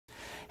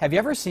Have you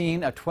ever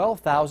seen a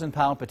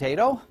 12,000-pound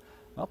potato?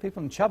 Well,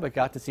 people in Chubbuck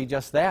got to see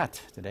just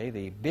that. Today,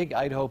 the big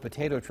Idaho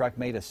Potato Truck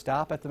made a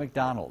stop at the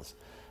McDonald's.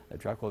 The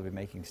truck will be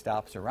making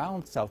stops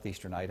around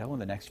southeastern Idaho in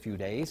the next few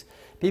days.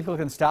 People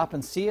can stop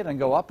and see it and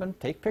go up and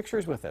take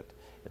pictures with it.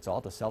 It's all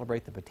to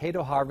celebrate the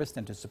potato harvest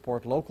and to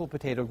support local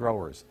potato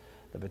growers.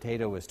 The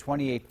potato is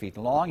 28 feet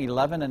long,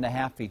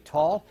 11.5 feet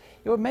tall.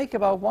 It would make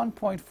about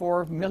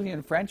 1.4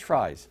 million French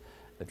fries.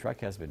 The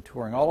truck has been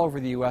touring all over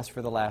the U.S.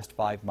 for the last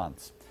 5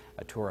 months.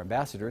 A tour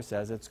ambassador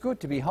says it's good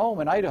to be home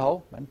in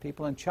Idaho, and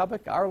people in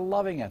Chubbuck are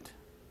loving it.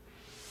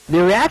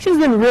 The reaction's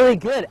been really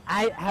good.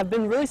 I have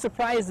been really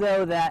surprised,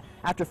 though, that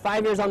after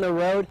 5 years on the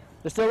road,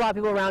 there's still a lot of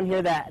people around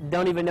here that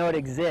don't even know it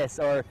exists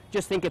or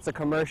just think it's a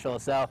commercial.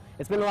 So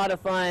it's been a lot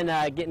of fun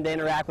getting to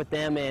interact with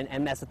them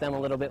and mess with them a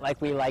little bit like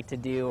we like to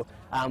do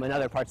in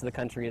other parts of the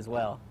country as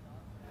well.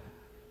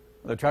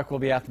 The truck will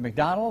be at the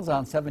McDonald's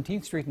on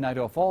 17th Street in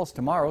Idaho Falls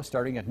tomorrow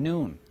starting at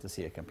noon. To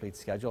see a complete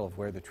schedule of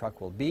where the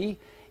truck will be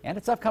and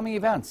its upcoming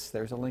events,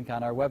 there's a link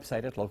on our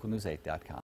website at localnews8.com.